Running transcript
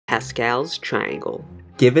Pascal's triangle.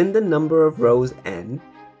 Given the number of rows n,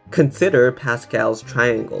 consider Pascal's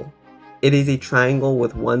triangle. It is a triangle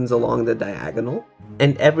with ones along the diagonal,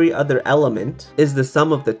 and every other element is the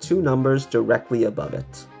sum of the two numbers directly above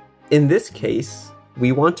it. In this case,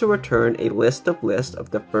 we want to return a list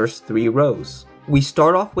of the first 3 rows. We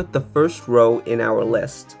start off with the first row in our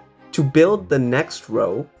list. To build the next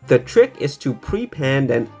row, the trick is to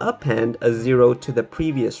prepend and append a 0 to the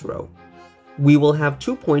previous row. We will have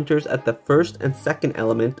 2 pointers at the first and second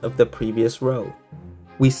element of the previous row.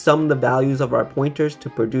 We sum the values of our pointers to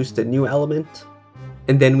produce the new element,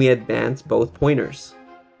 and then we advance both pointers.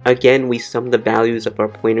 Again, we sum the values of our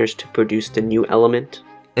pointers to produce the new element,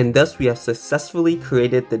 and thus we have successfully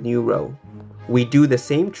created the new row. We do the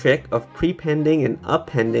same trick of prepending and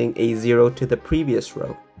appending a 0 to the previous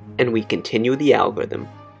row, and we continue the algorithm.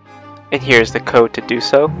 And here's the code to do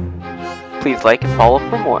so. Please like and follow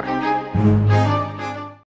for more.